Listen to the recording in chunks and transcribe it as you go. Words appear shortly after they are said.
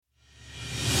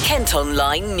Kent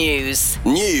Online News.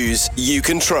 News you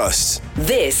can trust.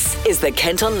 This is the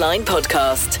Kent Online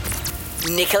Podcast.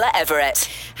 Nicola Everett.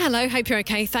 Hello, hope you're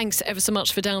okay. Thanks ever so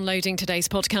much for downloading today's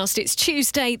podcast. It's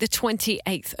Tuesday, the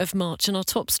 28th of March, and our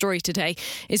top story today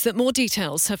is that more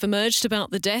details have emerged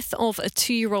about the death of a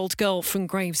 2-year-old girl from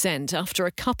Gravesend after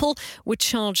a couple were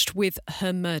charged with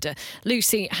her murder.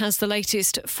 Lucy has the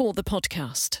latest for the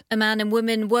podcast. A man and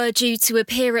woman were due to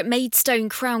appear at Maidstone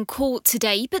Crown Court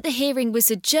today, but the hearing was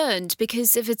adjourned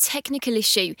because of a technical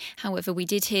issue. However, we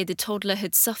did hear the toddler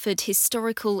had suffered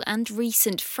historical and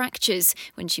recent fractures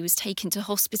when she was taken to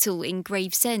hospital in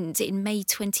Gravesend in May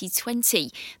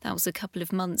 2020. That was a couple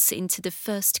of months into the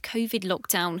first COVID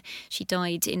lockdown. She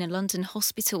died in a London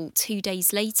hospital 2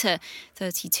 days later.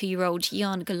 32-year-old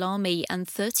Jan Gulami and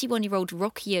 31-year-old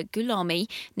Rokia Gulami,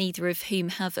 neither of whom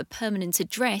have a permanent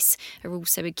address, are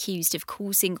also accused of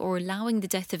causing or allowing the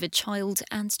death of a child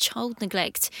and child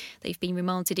neglect. They've been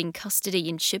remanded in custody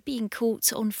and should be in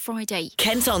court on Friday.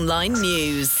 Kent Online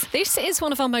News. This is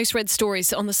one of our most read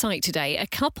stories on the site today. A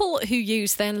couple who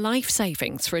used their life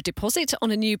savings for a deposit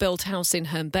on a new built house in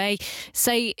Herne Bay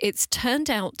say it's turned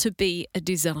out to be a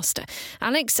disaster.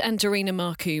 Alex and Dorina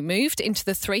Marcoux moved into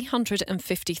the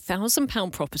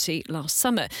 £350,000 property last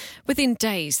summer. Within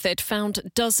days, they'd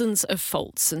found dozens of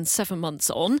faults, and 7 months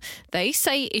on, they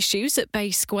say issues at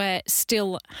Bay Square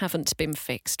still haven't been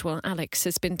fixed. Well, Alex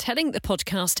has been telling the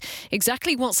podcast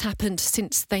exactly what's happened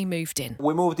since they moved in.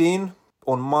 We moved in.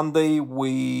 On Monday,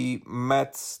 we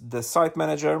met the site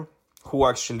manager, who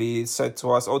actually said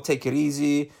to us, take it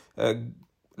easy,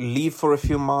 leave for a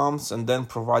few months and then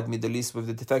provide me the list with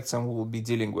the defects and we will be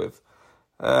dealing with.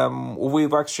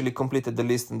 We've actually completed the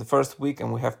list in the first week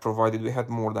and we had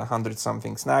more than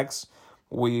 100-something snags.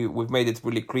 We've made it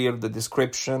really clear, the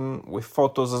description, with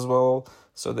photos as well,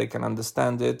 so they can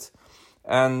understand it.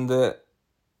 And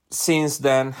since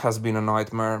then has been a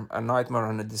nightmare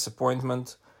and a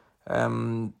disappointment.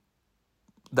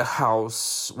 The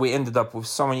house, we ended up with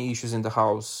so many issues in the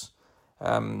house.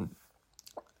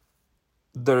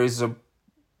 There is a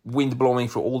wind blowing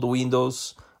through all the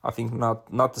windows. I think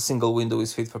not a single window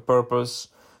is fit for purpose.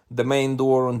 The main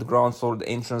door on the ground floor, the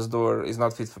entrance door, is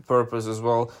not fit for purpose as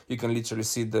well. You can literally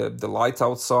see the light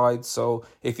outside. So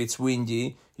if it's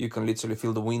windy, you can literally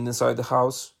feel the wind inside the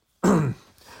house.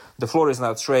 The floor is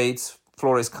not straight.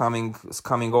 Floor is coming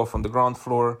off on the ground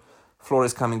floor. Floor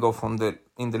is coming off in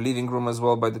the living room as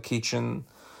well by the kitchen.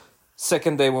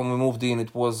 Second day when we moved in,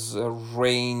 it was a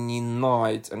rainy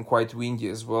night and quite windy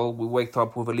as well. We waked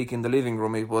up with a leak in the living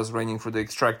room. It was raining through the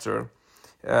extractor.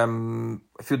 A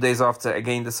few days after,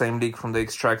 again the same leak from the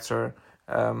extractor.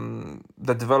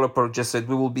 The developer just said,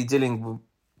 we will be dealing with,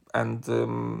 and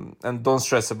don't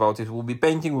stress about it. We'll be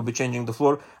painting, we'll be changing the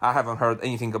floor. I haven't heard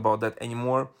anything about that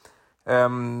anymore.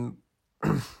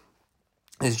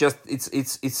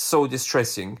 It's so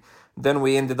distressing. Then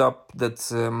we ended up that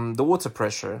the water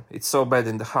pressure, it's so bad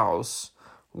in the house.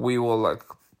 We were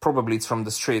probably it's from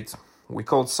the street. We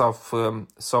called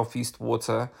Southeast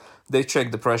Water. They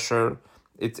checked the pressure.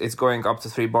 It's going up to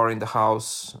 3 bar in the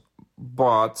house.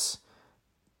 But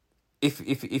if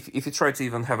you try to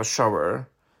even have a shower,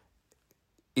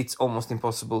 it's almost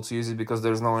impossible to use it because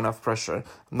there's not enough pressure.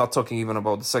 I'm not talking even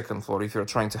about the second floor. If you're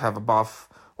trying to have a bath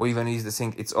or even use the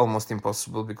sink, it's almost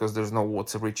impossible because there's no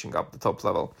water reaching up the top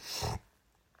level.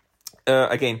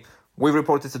 Again, we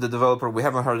reported to the developer. We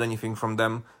haven't heard anything from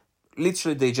them.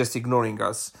 Literally, they're just ignoring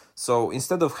us. So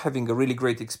instead of having a really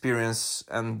great experience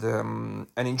and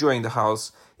enjoying the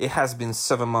house, it has been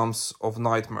 7 months of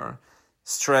nightmare.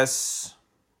 Stress.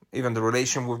 Even the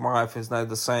relation with my wife is not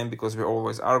the same because we're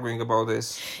always arguing about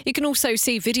this. You can also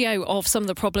see video of some of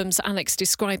the problems Alex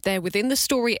described there within the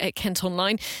story at Kent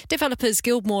Online. Developers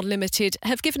Guildmore Limited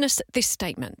have given us this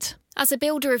statement. As a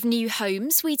builder of new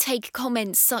homes, we take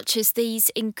comments such as these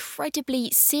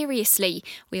incredibly seriously.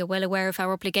 We are well aware of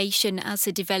our obligation as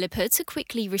a developer to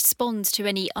quickly respond to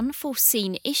any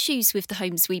unforeseen issues with the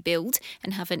homes we build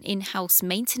and have an in-house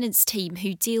maintenance team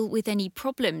who deal with any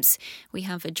problems. We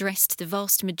have addressed the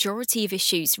vast majority of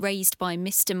issues raised by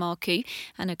Mr. Marcoux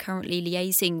and are currently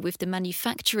liaising with the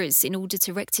manufacturers in order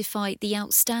to rectify the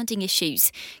outstanding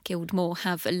issues. Guildmore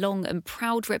have a long and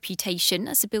proud reputation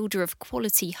as a builder of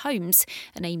quality homes. homes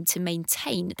and aim to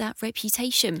maintain that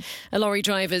reputation. A lorry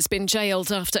driver's been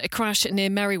jailed after a crash near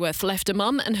Merryworth left a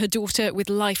mum and her daughter with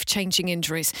life-changing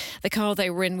injuries. The car they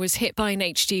were in was hit by an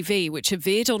HGV, which had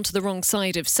veered onto the wrong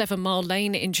side of 7 Mile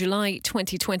Lane in July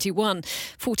 2021.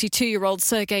 42-year-old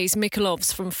Sergei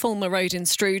Mikhailovs from Fulmer Road in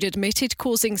Strood admitted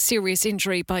causing serious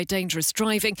injury by dangerous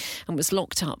driving and was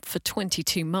locked up for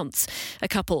 22 months. A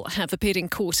couple have appeared in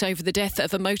court over the death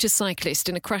of a motorcyclist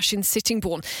in a crash in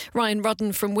Sittingbourne. Ryan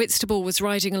Rudden from Whitstable was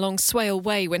riding along Swale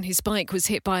Way when his bike was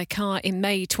hit by a car in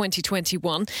May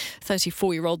 2021.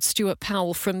 34-year-old Stuart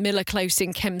Powell from Miller Close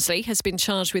in Kemsley has been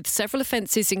charged with several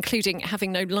offences, including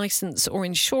having no licence or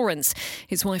insurance.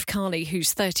 His wife Carly,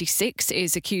 who's 36,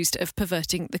 is accused of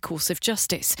perverting the course of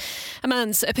justice. A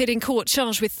man's appeared in court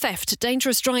charged with theft,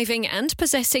 dangerous driving and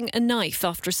possessing a knife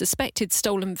after a suspected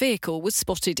stolen vehicle was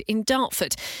spotted in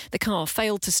Dartford. The car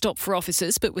failed to stop for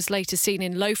officers but was later seen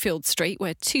in Lowfield Street,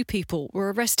 where 2 people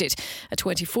were arrested. A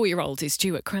 24-year-old is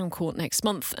due at Crown Court next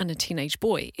month and a teenage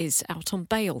boy is out on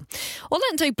bail.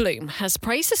 Orlando Bloom has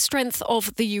praised the strength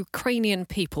of the Ukrainian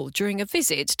people during a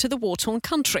visit to the war-torn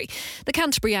country. The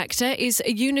Canterbury actor is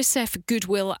a UNICEF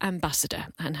Goodwill Ambassador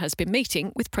and has been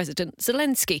meeting with President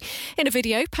Zelensky. In a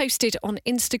video posted on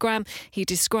Instagram, he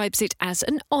describes it as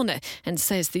an honour and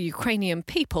says the Ukrainian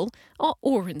people are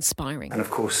awe-inspiring. And of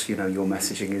course, your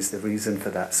messaging is the reason for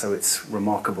that. So it's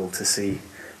remarkable to see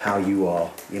how you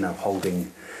are,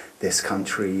 holding this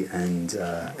country and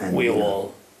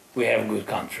we have a good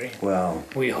country. Well,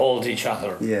 we hold each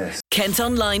other. Yes. Kent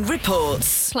Online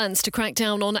reports. Plans to crack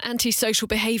down on antisocial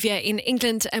behaviour in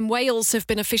England and Wales have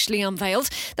been officially unveiled.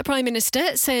 The Prime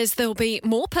Minister says there'll be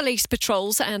more police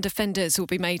patrols and offenders will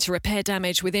be made to repair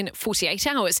damage within 48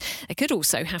 hours. They could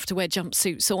also have to wear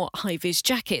jumpsuits or high-vis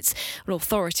jackets. Well,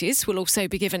 authorities will also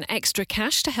be given extra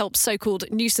cash to help so-called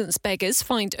nuisance beggars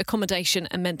find accommodation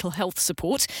and mental health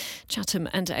support. Chatham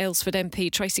and Aylesford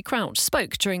MP Tracy Crouch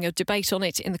spoke during a debate on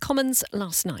it in the Commons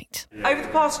last night. Over the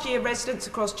past year, residents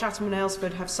across Chatham and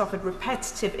Aylesford have suffered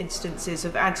repetitive instances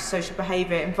of antisocial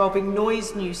behaviour involving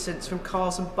noise nuisance from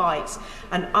cars and bikes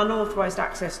and unauthorised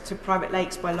access to private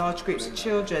lakes by large groups of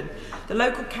children. The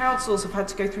local councils have had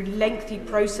to go through lengthy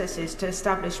processes to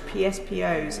establish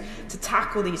PSPOs to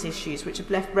tackle these issues, which have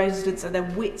left residents at their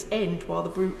wits' end while the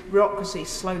bureaucracy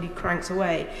slowly cranks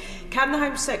away. Can the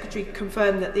Home Secretary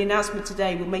confirm that the announcement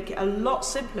today will make it a lot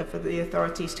simpler for the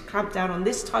authorities to clamp down on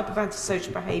this type of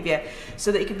antisocial behaviour so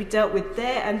that it can be dealt with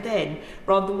there and then,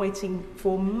 rather than waiting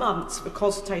for months for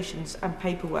consultations and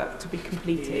paperwork to be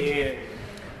completed?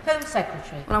 Home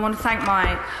Secretary. Well, I want to thank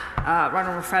my right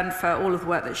honourable friend for all of the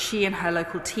work that she and her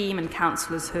local team and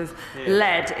councillors have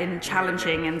led in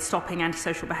challenging and stopping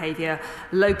antisocial behaviour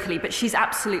locally. But she's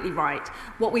absolutely right.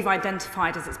 What we've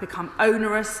identified is it's become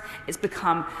onerous, it's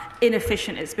become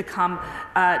inefficient, it's become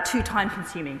too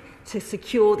time-consuming to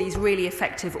secure these really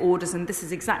effective orders, and this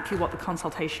is exactly what the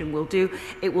consultation will do.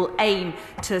 It will aim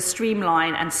to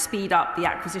streamline and speed up the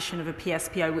acquisition of a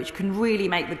PSPO, which can really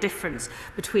make the difference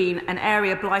between an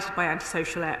area blighted by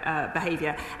antisocial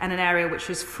behaviour and an area which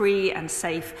is free and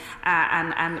safe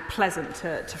and pleasant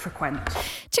to frequent.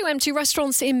 2 empty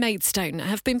restaurants in Maidstone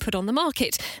have been put on the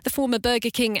market. The former Burger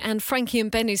King and Frankie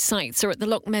and Benny's sites are at the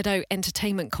Loch Meadow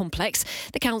Entertainment Complex.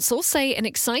 The council say an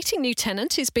exciting new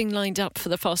tenant is being lined up for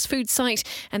the fast food site,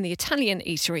 and the Italian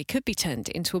eatery could be turned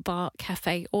into a bar,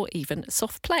 cafe or even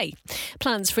soft play.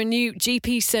 Plans for a new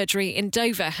GP surgery in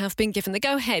Dover have been given the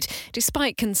go-ahead,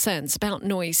 despite concerns about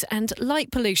noise and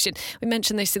light pollution. We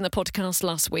mentioned this in the podcast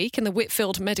last week, and the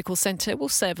Whitfield Medical Centre will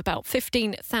serve about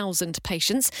 15,000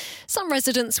 patients. Some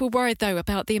residents were worried, though,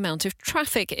 about the amount of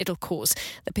traffic it'll cause.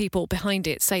 The people behind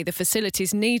it say the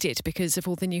facility's needed because of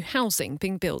all the new housing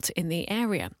being built in the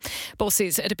area.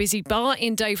 Bosses at a busy bar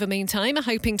in Dover, meantime, are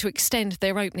hoping to extend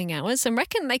their opening hours and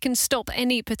reckon they can stop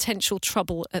any potential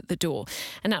trouble at the door.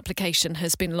 An application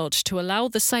has been lodged to allow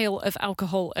the sale of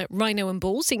alcohol at Rhino and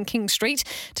Balls in King Street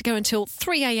to go until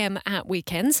 3 a.m. at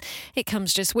weekends. It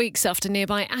comes just weeks after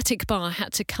nearby Attic Bar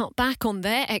had to cut back on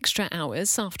their extra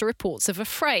hours after reports of a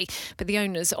fray. But the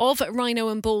owners of Rhino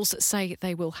and Balls say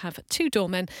they will have 2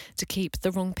 doormen to keep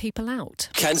the wrong people out.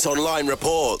 Kent Online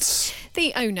reports.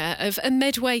 The owner of a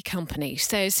Medway company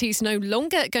says he's no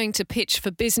longer going to pitch for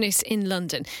business in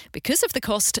London because of the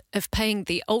cost of paying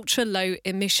the ultra-low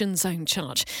emission zone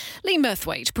charge. Lee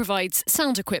Murthwaite provides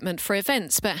sound equipment for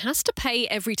events but has to pay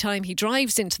every time he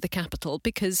drives into the capital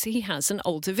because he has an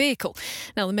older vehicle.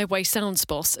 Now, the Medway Sounds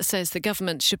boss boss says the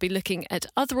government should be looking at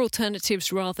other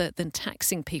alternatives rather than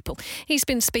taxing people. He's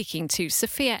been speaking to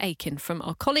Sophia Aiken from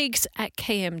our colleagues at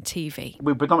KMTV.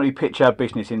 We predominantly pitch our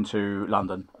business into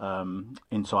London,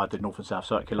 inside the North and South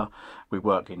Circular. We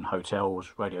work in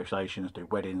hotels, radio stations, do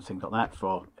weddings, things like that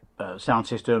for sound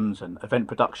systems and event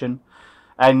production.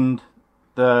 And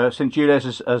since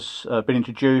ULEZ has been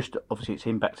introduced, obviously it's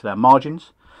impacted our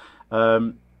margins.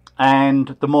 And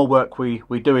the more work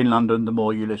we do in London, the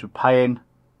more ULEZ we're paying.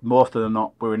 More often than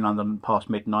not, we're in London past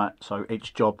midnight, so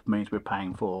each job means we're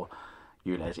paying for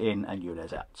ULEZ in and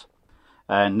ULEZ out.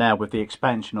 And now with the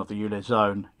expansion of the ULEZ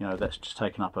zone, that's just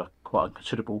taken up quite a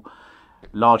considerable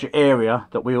larger area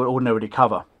that we would ordinarily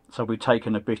cover. So we've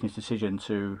taken a business decision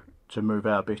to move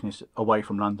our business away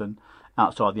from London,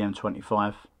 outside the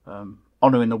M25,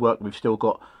 honouring the work we've still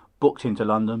got booked into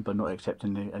London, but not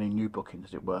accepting any new bookings,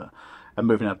 as it were, and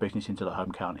moving our business into the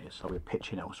home counties. So we're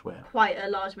pitching elsewhere. Quite a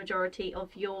large majority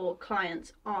of your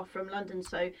clients are from London,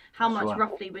 so how much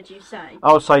roughly would you say?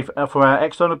 I would say for our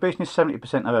external business,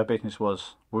 70% of our business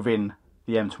was within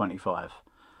the M25.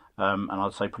 And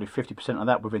I'd say probably 50% of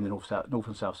that within the North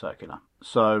and South Circular.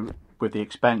 So with the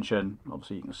expansion,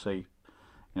 obviously you can see,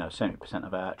 70%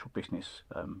 of our actual business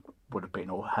would have been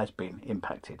or has been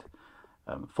impacted.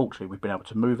 Fortunately, we've been able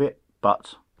to move it,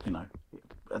 but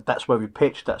that's where we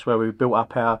pitched. That's where we built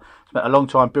up spent a long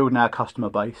time building our customer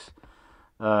base,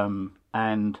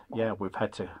 and we've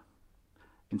had to.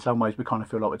 In some ways, we kind of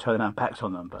feel like we're turning our backs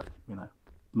on them, but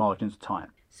margins are tight.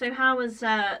 So how has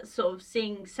sort of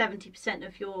seeing 70%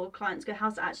 of your clients go?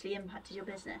 How's it actually impacted your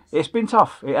business? It's been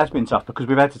tough. It has been tough because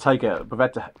we've had to take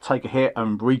a hit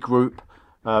and regroup.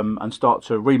 And start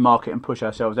to remarket and push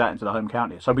ourselves out into the home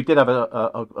county. So we did have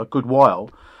a good while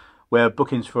where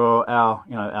bookings for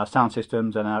our sound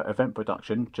systems and our event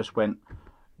production just went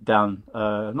down,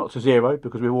 not to zero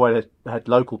because we've always had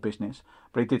local business,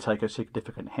 but it did take a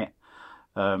significant hit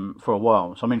for a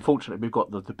while. So fortunately we've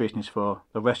got the business for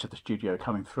the rest of the studio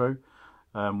coming through,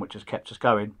 which has kept us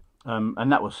going,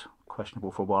 and that was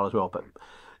questionable for a while as well. But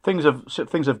things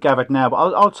have gathered now.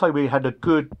 But I'd say we had a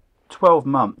good 12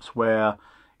 months where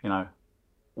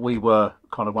we were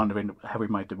kind of wondering, have we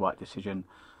made the right decision?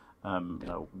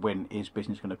 When is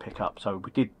business going to pick up? So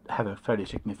we did have a fairly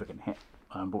significant hit,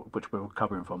 which we're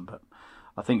recovering from. But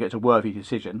I think it's a worthy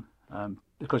decision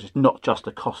because it's not just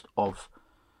the cost of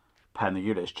paying the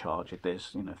ULEZ charge.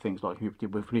 There's things like we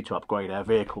need to upgrade our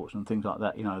vehicles and things like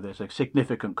that. There's a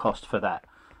significant cost for that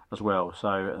as well.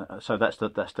 So that's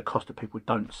the cost that people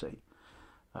don't see.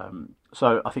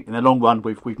 So I think in the long run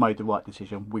we've made the right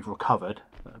decision. We've recovered,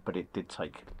 but it did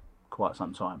take quite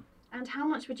some time. And how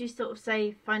much would you sort of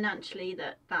say financially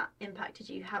that impacted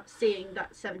you, seeing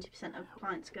that 70% of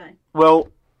clients go? Well,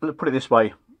 put it this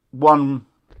way: one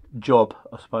job,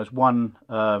 I suppose, one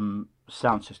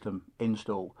sound system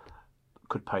install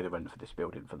could pay the rent for this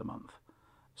building for the month.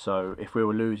 So if we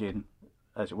were losing,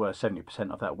 as it were,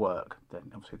 70% of that work, then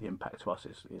obviously the impact to us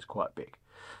is quite big.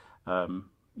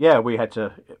 We had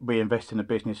to reinvest in the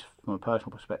business from a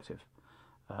personal perspective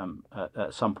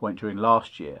at some point during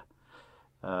last year,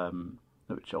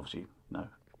 which obviously,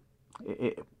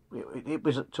 it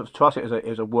was to us it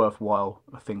was a worthwhile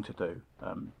thing to do.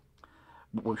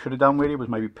 What we should have done really was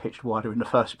maybe pitched wider in the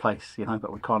first place,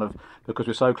 but we kind of, because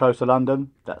we're so close to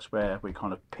London, that's where we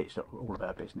kind of pitched all of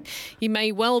our business. You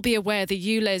may well be aware the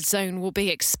ULEZ zone will be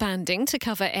expanding to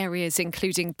cover areas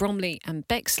including Bromley and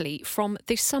Bexley from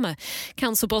this summer.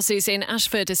 Council bosses in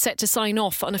Ashford are set to sign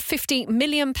off on a £50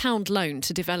 million loan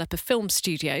to develop a film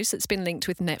studios that's been linked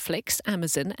with Netflix,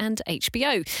 Amazon and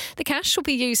HBO. The cash will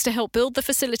be used to help build the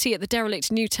facility at the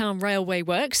derelict Newtown Railway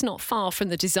Works, not far from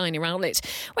the designer outlet.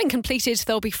 When completed,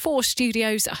 there'll be 4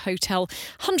 studios, a hotel,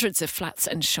 hundreds of flats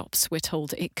and shops. We're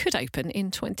told it could open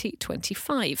in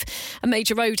 2025. A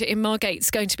major road in Margate's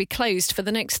going to be closed for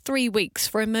the next 3 weeks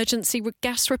for emergency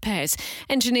gas repairs.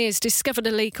 Engineers discovered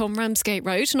a leak on Ramsgate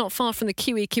Road, not far from the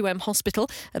QEQM hospital,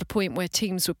 at a point where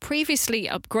teams were previously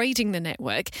upgrading the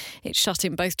network. It's shut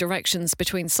in both directions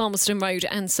between Salmerston Road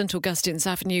and St Augustine's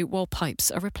Avenue while pipes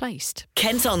are replaced.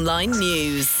 Kent Online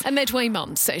News. A Medway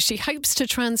mum says she hopes to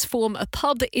transform a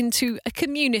pub into a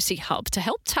community hub to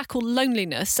help tackle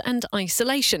loneliness and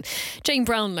isolation. Jane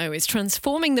Brownlow is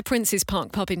transforming the Prince's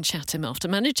Park pub in Chatham after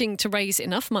managing to raise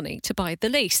enough money to buy the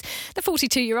lease. The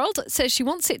 42-year-old says she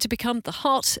wants it to become the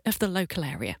heart of the local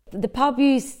area. The pub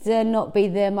used to not be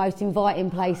the most inviting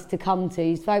place to come to. You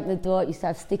used to open the door, it used to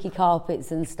have sticky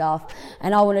carpets and stuff,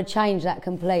 and I want to change that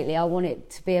completely. I want it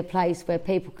to be a place where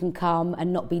people can come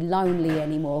and not be lonely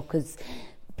anymore, because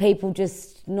people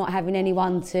just not having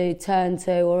anyone to turn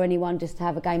to or anyone just to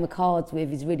have a game of cards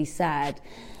with is really sad.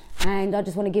 and I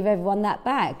just want to give everyone that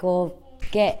back, or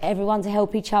get everyone to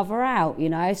help each other out. You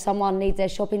know, if someone needs their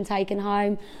shopping taken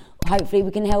home, hopefully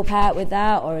we can help out with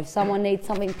that, or if someone needs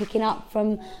something picking up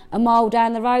from a mile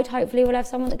down the road, hopefully we'll have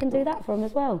someone that can do that for them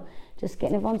as well. Just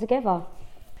getting everyone together.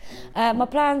 My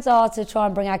plans are to try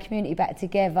and bring our community back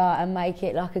together and make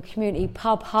it like a community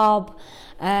pub hub.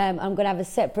 I'm going to have a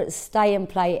separate stay and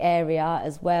play area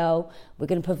as well. We're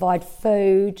going to provide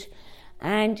food,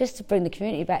 and just to bring the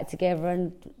community back together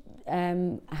and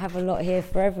have a lot here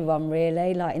for everyone,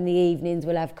 really. Like in the evenings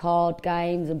we'll have card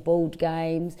games and board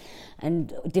games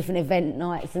and different event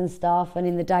nights and stuff, and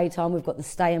in the daytime we've got the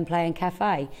stay and play and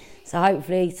cafe. So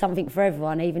hopefully something for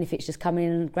everyone, even if it's just coming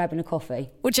in and grabbing a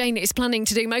coffee. Well, Jane is planning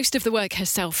to do most of the work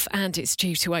herself, and it's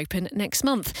due to open next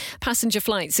month. Passenger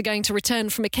flights are going to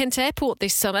return from a Kent airport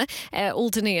this summer. Air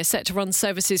Alderney are set to run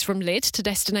services from Lyd to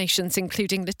destinations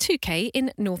including Le Touquet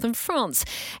in northern France.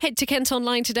 Head to Kent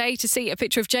Online today to see a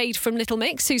picture of Jade from Little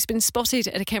Mix, who's been spotted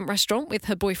at a Kent restaurant with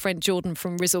her boyfriend Jordan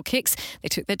from Rizzle Kicks. They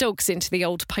took their dogs into the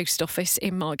old post office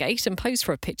in Margate and posed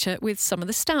for a picture with some of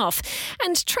the staff.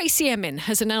 And Tracy Emin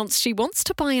has announced she wants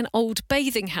to buy an old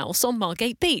bathing house on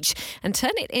Margate Beach and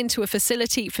turn it into a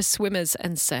facility for swimmers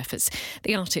and surfers.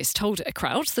 The artist told a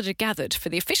crowd that had gathered for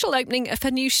the official opening of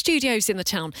her new studios in the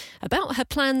town about her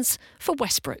plans for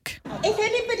Westbrook. If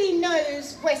anybody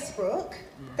knows Westbrook,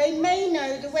 they may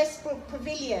know the Westbrook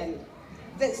Pavilion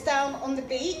that's down on the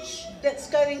beach, that's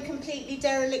going completely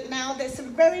derelict now. There's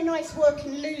some very nice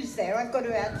working loos there, I've got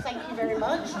to add, thank you very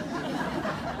much.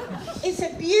 It's a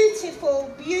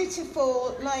beautiful,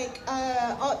 beautiful, like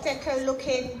Art Deco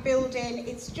looking building.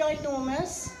 It's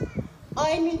ginormous.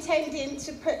 I'm intending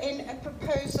to put in a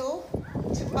proposal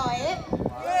to buy it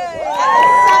at a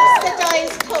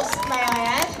subsidised cost, may I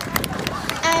add.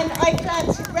 And I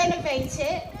plan to renovate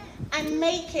it and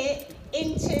make it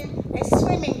into a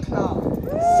swimming club,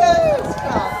 surfers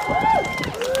club,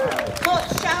 hot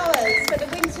showers for the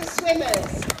winter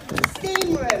swimmers,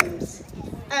 steam rooms,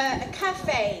 a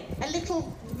cafe, a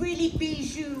little really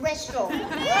bijou restaurant, a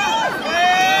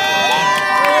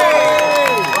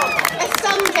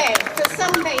sunbed for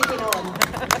sunbathing on,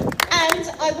 and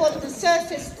I want the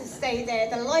surfers to stay there,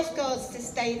 the lifeguards to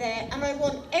stay there, and I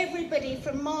want everybody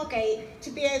from Margate to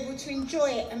be able to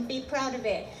enjoy it and be proud of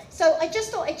it. So I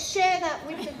just thought I'd share that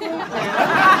with the group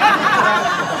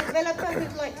now. Developer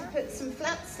who'd like to put some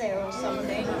flats there or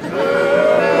something.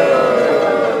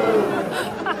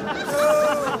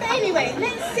 But anyway,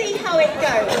 let's see how it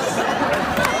goes.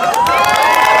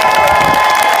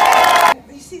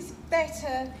 This is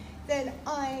better than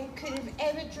I could have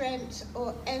ever dreamt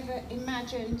or ever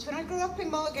imagined. When I grew up in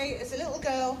Margate as a little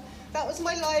girl, that was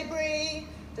my library.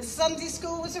 The Sunday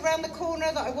school was around the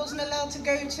corner that I wasn't allowed to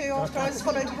go to after I was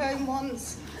followed home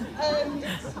once.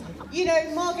 You know,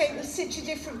 Margate was such a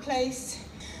different place.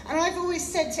 And I've always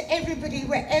said to everybody,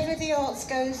 wherever the arts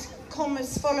goes,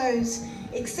 commerce follows.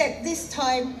 Except this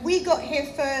time, we got here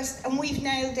first and we've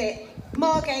nailed it.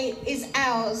 Margate is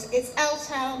ours, it's our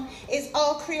town, it's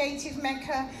our creative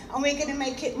mecca, and we're going to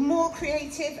make it more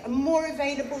creative and more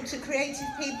available to creative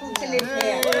people to live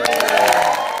here.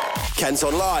 Kent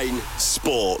Online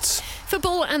Sport.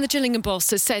 Football and the Gillingham boss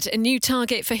has set a new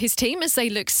target for his team as they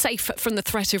look safe from the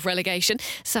threat of relegation.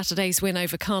 Saturday's win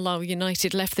over Carlisle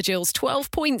United left the Gills 12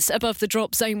 points above the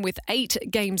drop zone with 8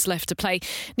 games left to play.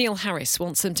 Neil Harris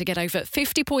wants them to get over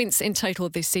 50 points in total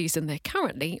this season. They're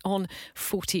currently on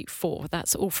 44.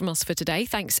 That's all from us for today.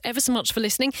 Thanks ever so much for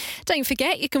listening. Don't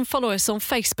forget you can follow us on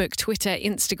Facebook, Twitter,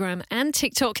 Instagram and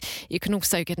TikTok. You can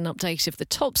also get an update of the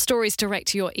top stories direct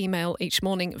to your email each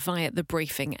morning via The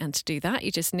Briefing. And to do that,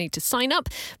 you just need to sign up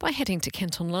by heading to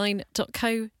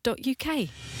kentonline.co.uk.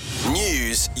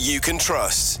 News you can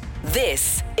trust.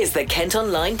 This is the Kent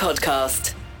Online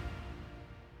Podcast.